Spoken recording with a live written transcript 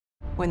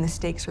when the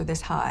stakes are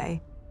this high,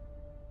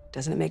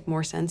 doesn't it make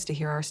more sense to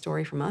hear our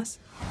story from us?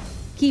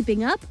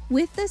 Keeping up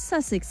with the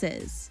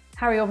Sussexes.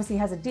 Harry obviously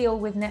has a deal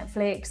with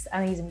Netflix,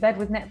 and he's in bed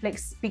with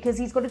Netflix because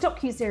he's got a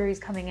docuseries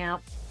coming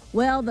out.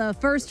 Well, the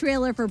first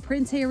trailer for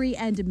Prince Harry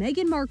and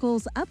Meghan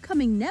Markle's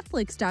upcoming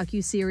Netflix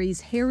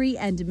docuseries Harry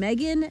and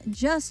Meghan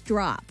just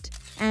dropped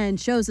and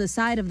shows a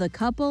side of the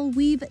couple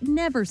we've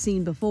never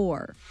seen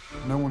before.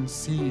 No one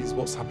sees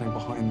what's happening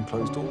behind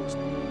closed doors.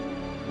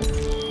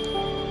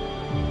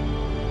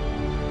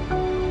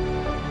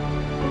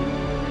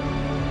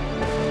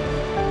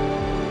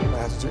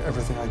 I had to do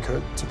everything I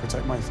could to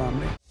protect my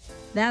family.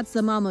 That's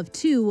the mom of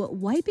two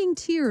wiping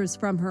tears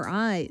from her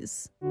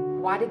eyes.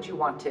 Why did you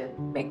want to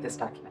make this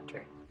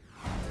documentary?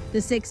 The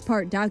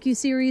 6-part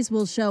docuseries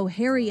will show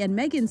Harry and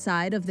Meghan's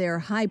side of their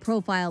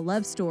high-profile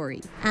love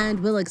story and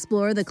will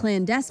explore the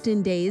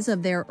clandestine days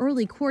of their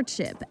early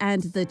courtship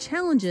and the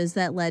challenges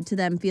that led to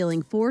them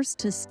feeling forced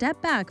to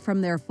step back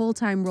from their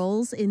full-time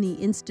roles in the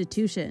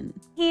institution.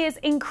 He is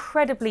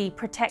incredibly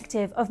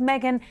protective of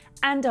Meghan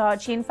and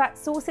Archie. In fact,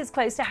 sources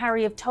close to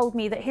Harry have told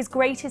me that his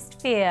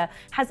greatest fear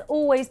has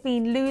always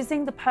been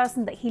losing the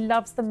person that he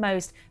loves the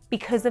most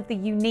because of the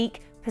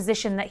unique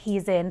position that he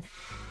is in.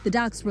 The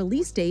doc's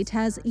release date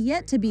has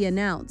yet to be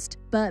announced,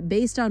 but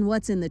based on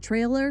what's in the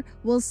trailer,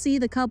 we'll see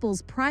the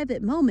couple's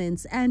private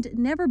moments and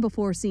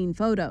never-before-seen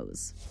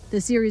photos.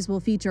 The series will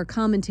feature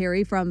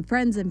commentary from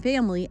friends and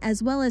family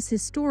as well as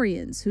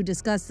historians who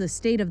discuss the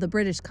state of the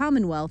British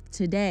Commonwealth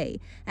today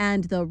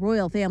and the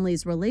royal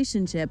family's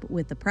relationship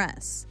with the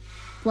press.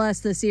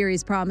 Plus, the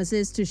series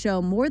promises to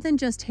show more than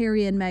just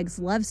Harry and Meg's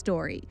love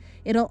story.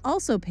 It'll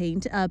also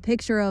paint a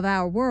picture of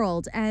our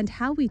world and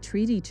how we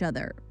treat each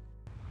other.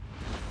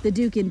 The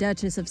Duke and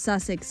Duchess of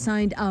Sussex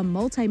signed a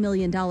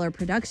multi-million-dollar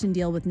production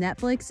deal with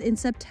Netflix in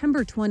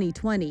September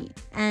 2020.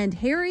 And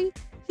Harry,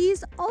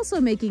 he's also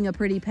making a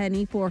pretty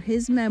penny for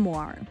his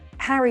memoir.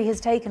 Harry has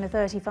taken a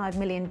 $35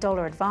 million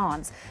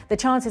advance. The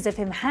chances of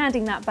him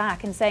handing that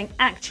back and saying,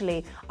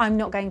 actually, I'm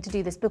not going to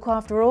do this book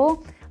after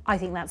all, I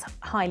think that's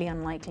highly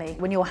unlikely.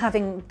 When you're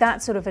having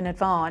that sort of an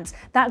advance,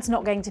 that's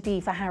not going to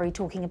be for Harry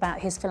talking about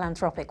his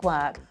philanthropic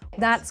work.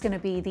 That's going to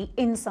be the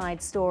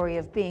inside story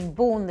of being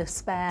born the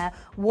spare,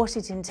 what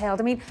it entailed.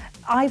 I mean,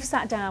 I've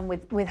sat down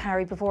with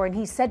Harry before and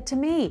he said to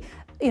me,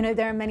 you know,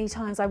 there are many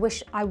times I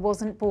wish I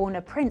wasn't born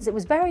a prince. It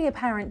was very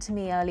apparent to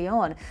me early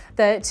on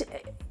that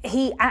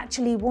he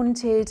actually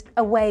wanted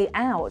a way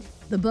out.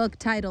 The book,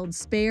 titled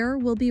Spare,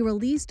 will be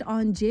released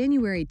on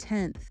January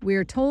 10th.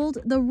 We're told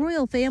the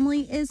royal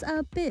family is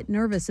a bit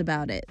nervous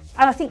about it.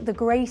 And I think the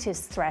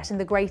greatest threat and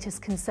the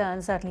greatest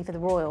concern, certainly for the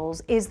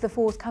royals, is the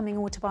forthcoming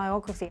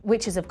autobiography,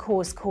 which has, of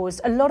course,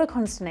 caused a lot of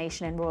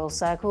consternation in royal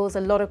circles,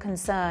 a lot of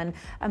concern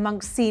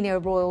amongst senior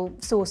royal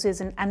sources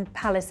and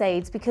palace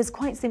aides, because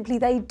quite simply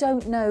they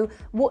don't know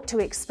what to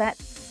expect.